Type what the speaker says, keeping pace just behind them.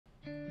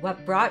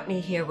What brought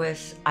me here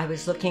was I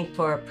was looking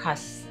for a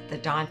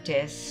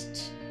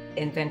prosthodontist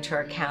in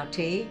Ventura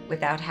County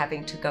without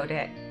having to go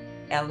to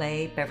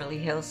LA, Beverly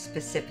Hills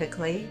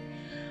specifically,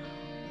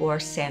 or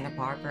Santa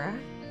Barbara.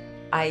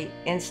 I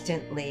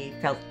instantly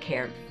felt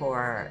cared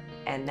for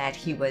and that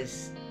he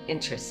was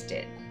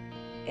interested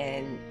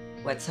in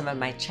what some of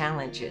my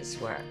challenges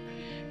were.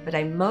 But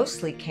I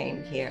mostly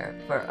came here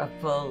for a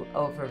full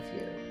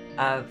overview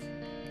of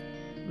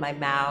my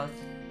mouth,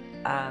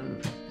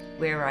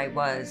 where I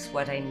was,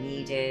 what I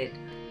needed.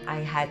 I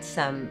had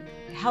some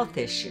health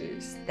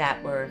issues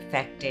that were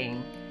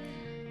affecting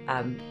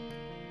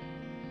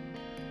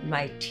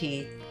my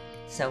teeth,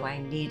 so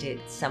I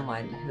needed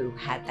someone who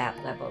had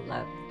that level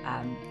of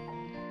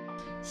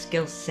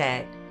skill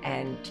set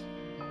and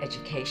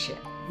education.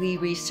 We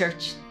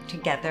researched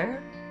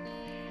together,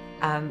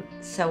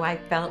 so I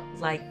felt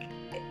like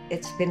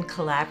it's been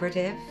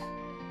collaborative.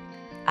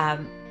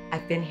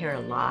 I've been here a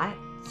lot,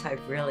 so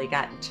I've really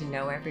gotten to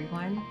know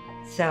everyone.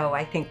 So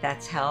I think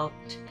that's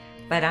helped,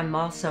 but I'm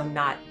also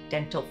not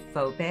dental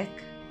phobic,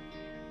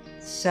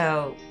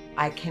 so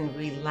I can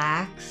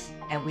relax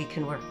and we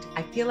can work.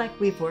 I feel like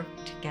we've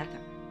worked together.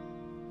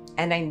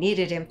 And I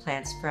needed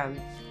implants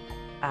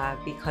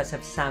because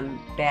of some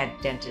bad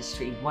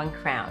dentistry. One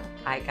crown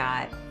I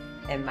got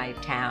in my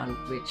town,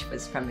 which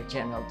was from a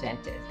general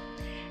dentist.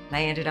 And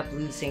I ended up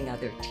losing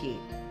other teeth.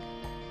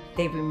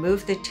 They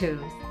remove the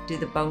tooth, do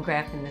the bone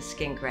graft and the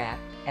skin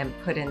graft, and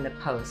put in the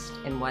post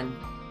in 1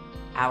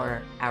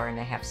 hour, hour and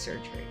a half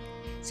surgery.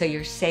 So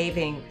you're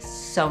saving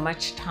so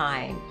much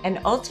time and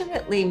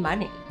ultimately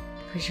money,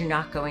 because you're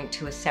not going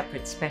to a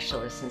separate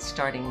specialist and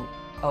starting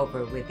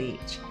over with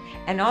each.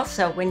 And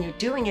also, when you're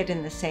doing it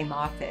in the same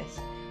office,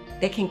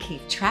 they can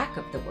keep track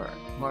of the work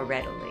more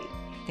readily.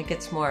 I think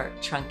it's more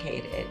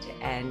truncated,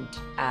 and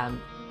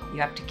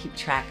you have to keep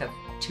track of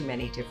too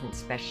many different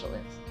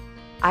specialists.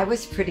 I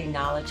was pretty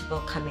knowledgeable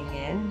coming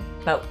in,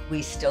 but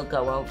we still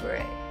go over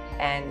it.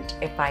 And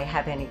if I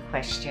have any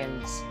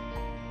questions,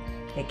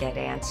 they get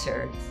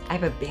answered. I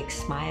have a big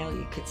smile.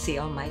 You could see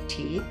all my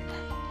teeth.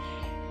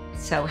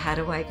 So how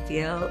do I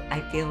feel?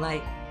 I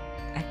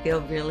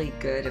feel really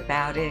good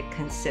about it,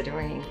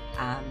 considering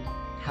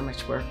how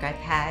much work I've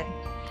had.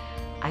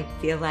 I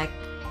feel like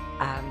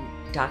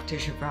Dr.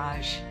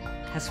 Javraj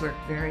has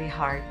worked very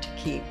hard to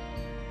keep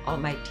all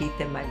my teeth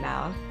in my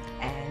mouth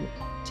and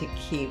to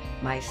keep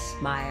my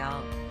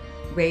smile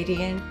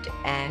radiant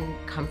and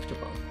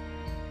comfortable.